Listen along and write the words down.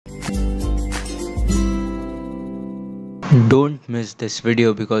Don't miss this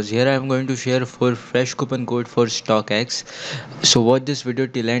video because here I am going to share 4 fresh coupon code for StockX. So watch this video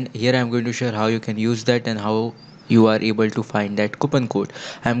till end. Here I am going to share how you can use that and how you are able to find that coupon code.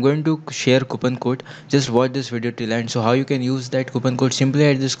 I am going to share coupon code. Just watch this video till end. So how you can use that coupon code? Simply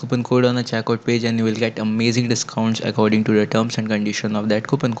add this coupon code on a checkout page and you will get amazing discounts according to the terms and condition of that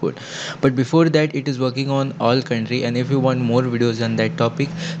coupon code. But before that, it is working on all country, and if you want more videos on that topic,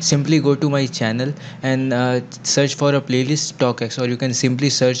 simply go to my channel and search for a playlist StockX, or you can simply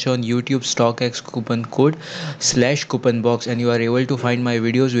search on YouTube StockX coupon code slash coupon box, and you are able to find my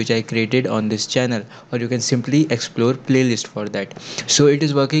videos which I created on this channel, or you can simply explore playlist for that. So it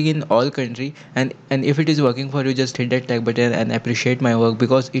is working in all country, and if it is working for you, just hit that tag button and appreciate my work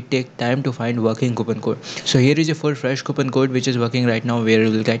because it takes time to find working coupon code. So here is a full fresh coupon code which is working right now, where you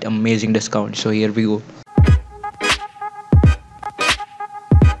will get amazing discount. So here we go.